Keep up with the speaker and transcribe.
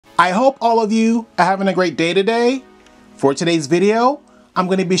I hope all of you are having a great day today. For today's video, I'm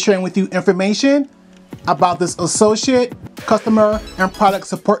going to be sharing with you information about this associate, customer, and product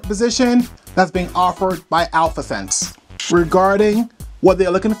support position that's being offered by AlphaSense. Regarding what they're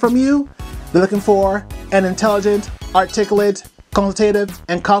looking from you, they're looking for an intelligent, articulate, consultative,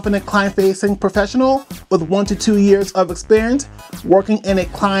 and confident client-facing professional with 1 to 2 years of experience working in a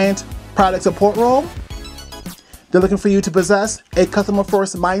client product support role. They're looking for you to possess a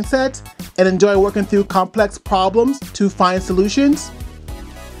customer-first mindset and enjoy working through complex problems to find solutions.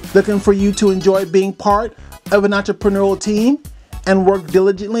 Looking for you to enjoy being part of an entrepreneurial team and work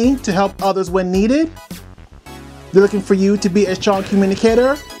diligently to help others when needed. They're looking for you to be a strong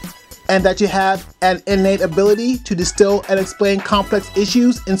communicator and that you have an innate ability to distill and explain complex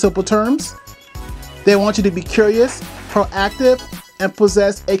issues in simple terms. They want you to be curious, proactive, and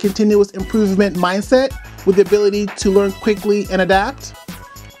possess a continuous improvement mindset with the ability to learn quickly and adapt.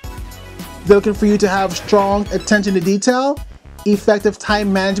 They're looking for you to have strong attention to detail, effective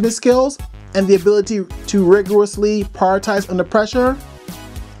time management skills, and the ability to rigorously prioritize under pressure.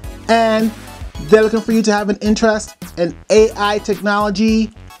 And they're looking for you to have an interest in AI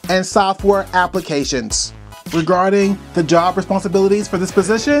technology and software applications. Regarding the job responsibilities for this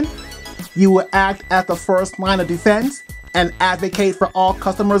position, you will act at the first line of defense and advocate for all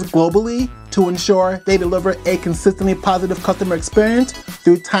customers globally to ensure they deliver a consistently positive customer experience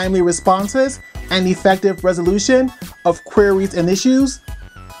through timely responses and effective resolution of queries and issues.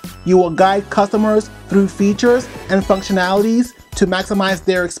 You will guide customers through features and functionalities to maximize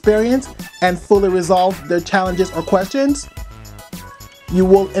their experience and fully resolve their challenges or questions. You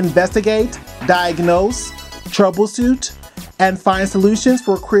will investigate, diagnose, troubleshoot, and find solutions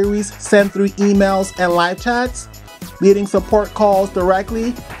for queries sent through emails and live chats, leading support calls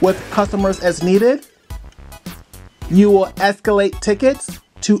directly with customers as needed. You will escalate tickets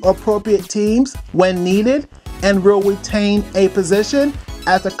to appropriate teams when needed and will retain a position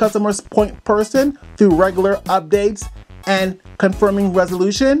as the customer's point person through regular updates and confirming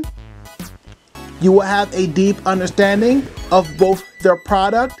resolution. You will have a deep understanding of both their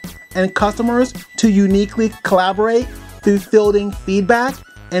product and customers to uniquely collaborate through fielding feedback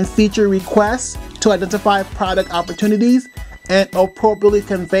and feature requests to identify product opportunities and appropriately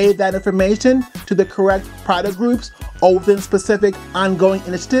convey that information to the correct product groups or within specific ongoing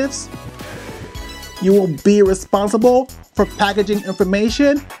initiatives. You will be responsible for packaging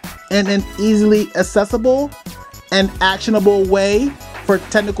information in an easily accessible and actionable way for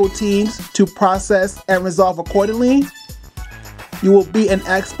technical teams to process and resolve accordingly. You will be an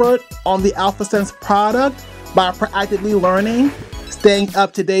expert on the AlphaSense product by proactively learning, staying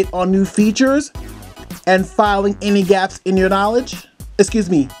up to date on new features, and filling any gaps in your knowledge.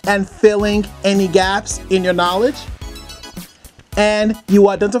 And filling any gaps in your knowledge. And you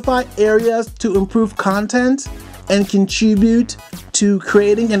identify areas to improve content and contribute to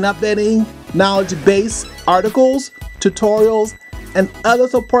creating and updating knowledge-based articles, tutorials, and other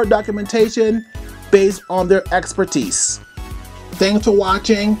support documentation based on their expertise. Thanks for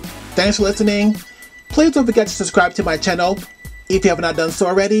watching. Thanks for listening. Please don't forget to subscribe to my channel. If you have not done so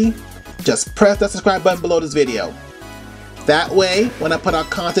already, just press that subscribe button below this video. That way, when I put out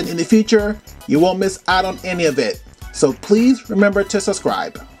content in the future, you won't miss out on any of it. So please remember to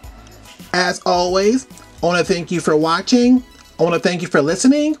subscribe. As always, I want to thank you for watching. I want to thank you for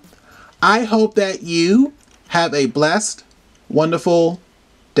listening. I hope that you have a blessed, wonderful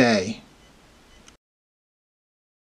day.